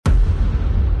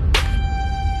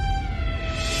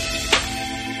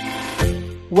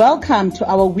Welcome to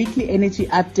our weekly energy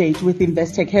update with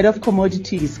Investec Head of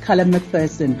Commodities, Callum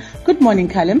McPherson. Good morning,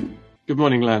 Callum. Good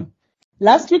morning, Len.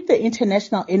 Last week, the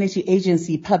International Energy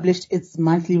Agency published its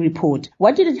monthly report.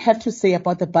 What did it have to say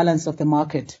about the balance of the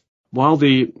market? While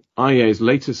the IEA's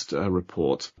latest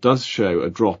report does show a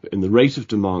drop in the rate of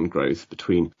demand growth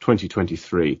between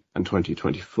 2023 and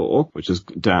 2024, which is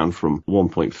down from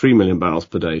 1.3 million barrels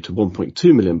per day to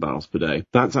 1.2 million barrels per day,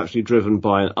 that's actually driven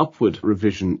by an upward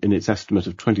revision in its estimate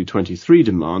of 2023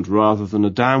 demand rather than a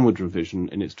downward revision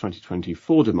in its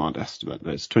 2024 demand estimate.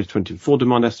 Its 2024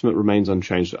 demand estimate remains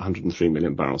unchanged at 103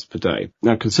 million barrels per day.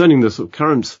 Now, concerning the sort of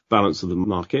current balance of the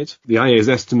market, the IEA's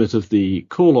estimate of the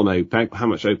call on OPEC, how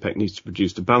much OPEC needs to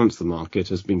produce to balance the market,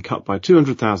 has been cut by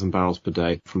 200,000 barrels per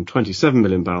day from 27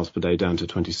 million barrels per day down to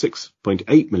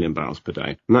 26.8 million barrels per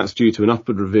day. And that's due to an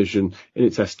upward revision in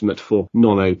its estimate for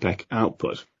non-OPEC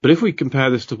output. But if we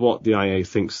compare this to what the IEA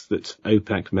thinks that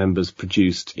OPEC members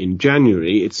produced in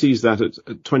January, it sees that at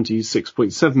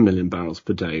 26.7 million barrels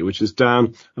per day, which is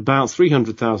down about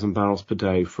 300,000 barrels per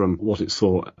day from what it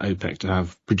saw OPEC to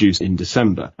have produced in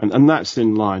December. And that's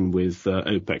in line with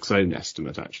OPEC's own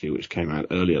estimate, actually, which came out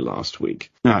earlier last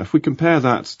week. Now, if we compare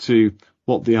that to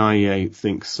what the IEA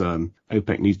thinks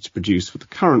OPEC needs to produce for the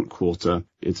current quarter,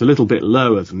 it's a little bit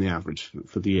lower than the average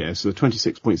for the year. So the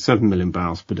 26.7 million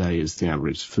barrels per day is the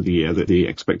average for the year. The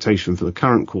expectation for the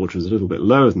current quarter is a little bit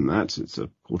lower than that. It's a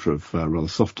quarter of rather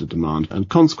softer demand. And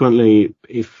consequently,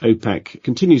 if OPEC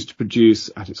continues to produce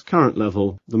at its current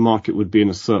level, the market would be in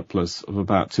a surplus of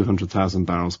about 200,000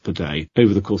 barrels per day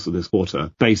over the course of this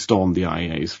quarter, based on the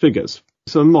IEA's figures.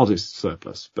 So a modest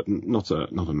surplus, but not a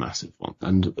massive one,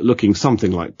 and looking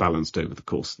something like balanced over the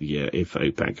course of the year if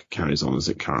OPEC carries on as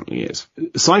it currently is.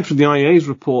 Aside from the IEA's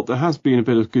report, there has been a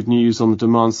bit of good news on the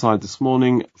demand side this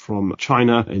morning from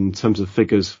China in terms of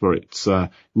figures for its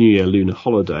New Year lunar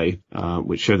holiday,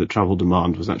 which show that travel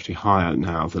demand was actually higher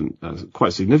now than,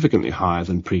 quite significantly higher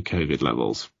than pre-COVID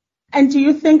levels. And do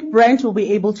you think Brent will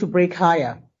be able to break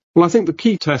higher? Well, I think the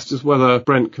key test is whether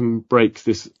Brent can break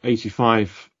this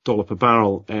 $85 per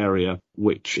barrel area,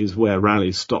 which is where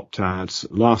rallies stopped at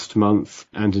last month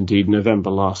and indeed November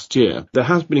last year. There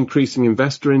has been increasing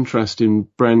investor interest in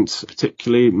Brent,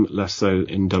 particularly less so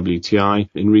in WTI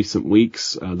in recent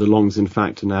weeks. The longs, in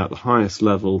fact, are now at the highest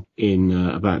level in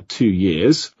about 2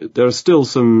 years. There are still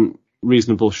some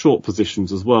reasonable short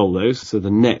positions as well, though, so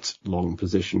the net long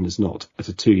position is not at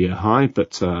a 2-year high,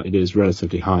 but it is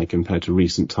relatively high compared to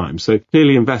recent times. So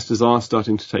clearly investors are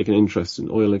starting to take an interest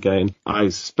in oil again. I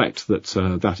suspect that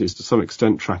that is to some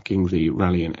extent tracking the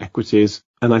rally in equities.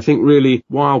 And I think really,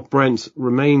 while Brent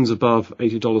remains above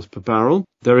 $80 per barrel,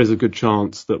 there is a good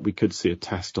chance that we could see a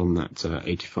test on that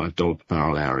 $85 per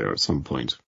barrel area at some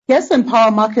point. Gas and power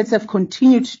markets have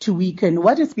continued to weaken.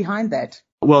 What is behind that?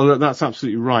 Well, that's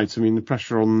absolutely right. I mean, the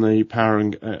pressure on the power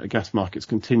and gas markets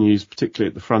continues, particularly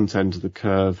at the front end of the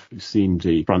curve. We've seen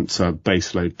the front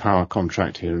baseload power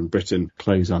contract here in Britain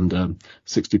close under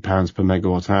 £60 per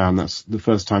megawatt hour, and that's the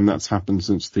first time that's happened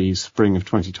since the spring of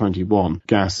 2021.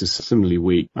 Gas is similarly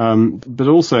weak. But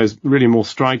also, really more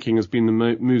striking has been the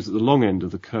moves at the long end of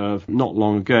the curve. Not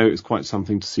long ago, it was quite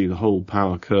something to see the whole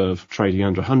power curve trading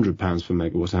under £100 per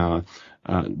megawatt hour.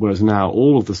 Whereas now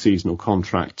all of the seasonal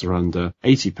contracts are under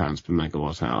 £80 per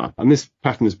megawatt hour. And this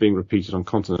pattern is being repeated on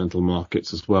continental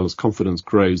markets as well as confidence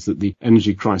grows that the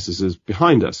energy crisis is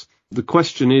behind us. The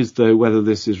question is, though, whether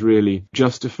this is really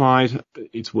justified.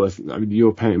 The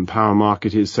European power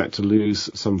market is set to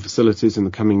lose some facilities in the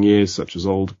coming years, such as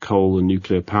old coal and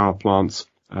nuclear power plants.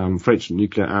 French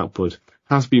nuclear output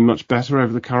has been much better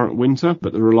over the current winter,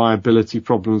 but the reliability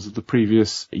problems of the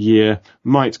previous year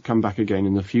might come back again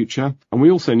in the future. And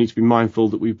we also need to be mindful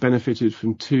that we've benefited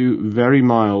from 2 very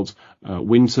mild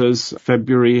winters.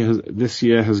 February this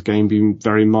year has again been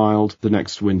very mild. The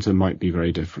next winter might be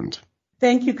very different.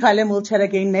 Thank you, Callum. We'll chat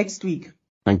again next week.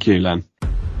 Thank you, Len.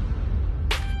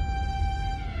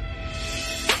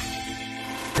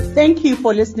 Thank you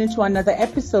for listening to another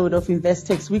episode of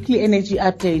Investec's Weekly Energy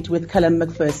Update with Callum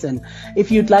McPherson.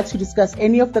 If you'd like to discuss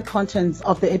any of the contents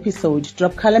of the episode,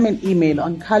 drop Callum an email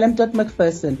on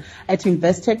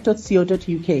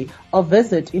callum.mcpherson@investec.co.uk or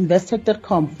visit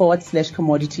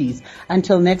investec.com/commodities.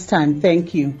 Until next time,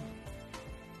 thank you.